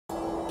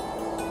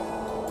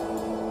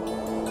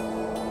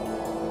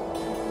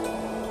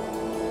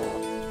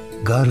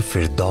गर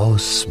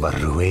फिरदौस बर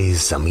रुए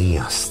ज़मी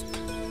अस्त,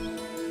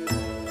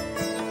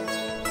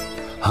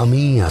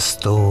 हमी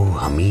अस्तो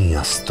हमी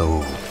अस्तो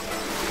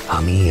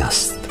हमी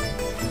अस्त.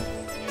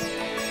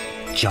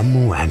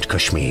 Jammu and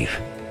Kashmir,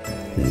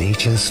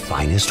 nature's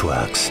finest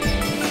works.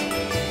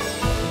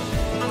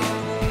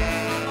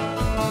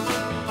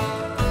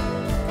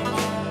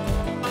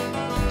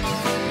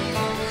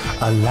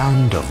 A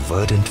land of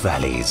verdant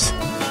valleys,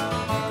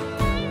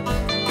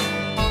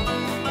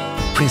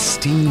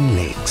 pristine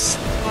lakes,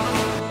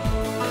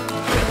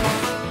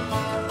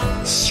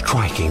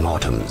 striking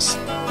autumns,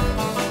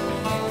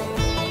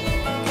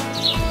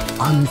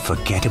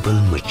 unforgettable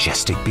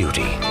majestic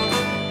beauty.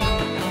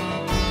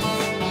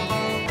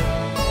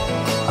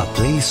 A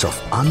place of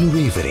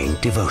unwavering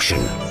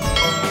devotion,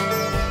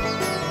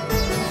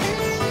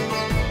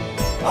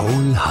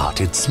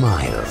 wholehearted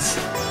smiles,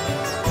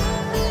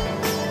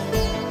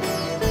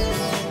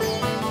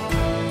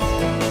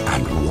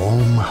 and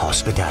warm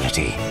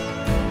hospitality.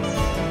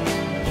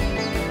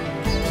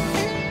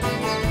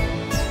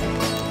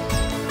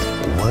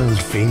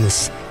 World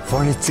famous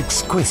for its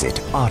exquisite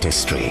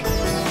artistry.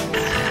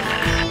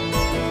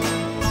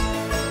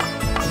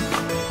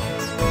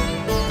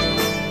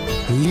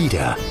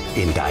 Leader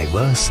in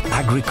diverse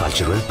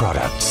agricultural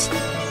products.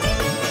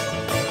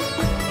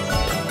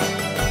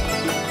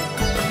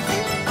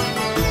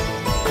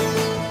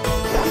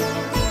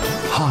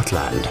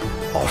 Heartland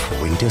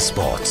of winter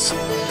sports.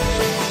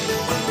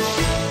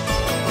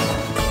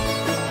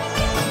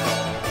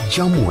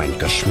 Jammu and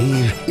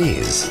Kashmir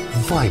is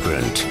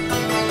vibrant,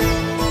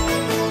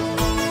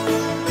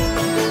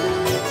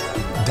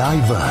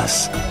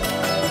 diverse,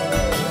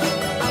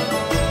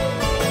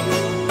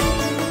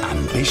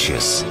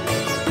 ambitious,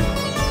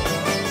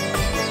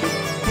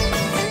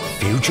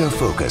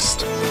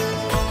 future-focused,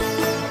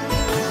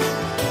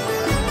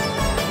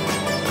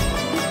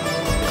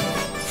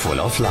 full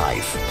of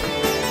life.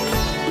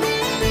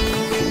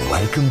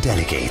 Welcome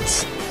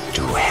delegates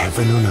to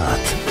heaven on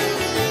earth.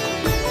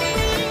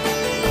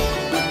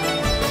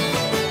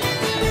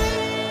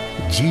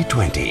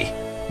 G20,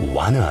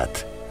 one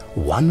earth,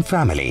 one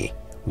family,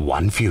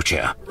 one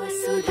future.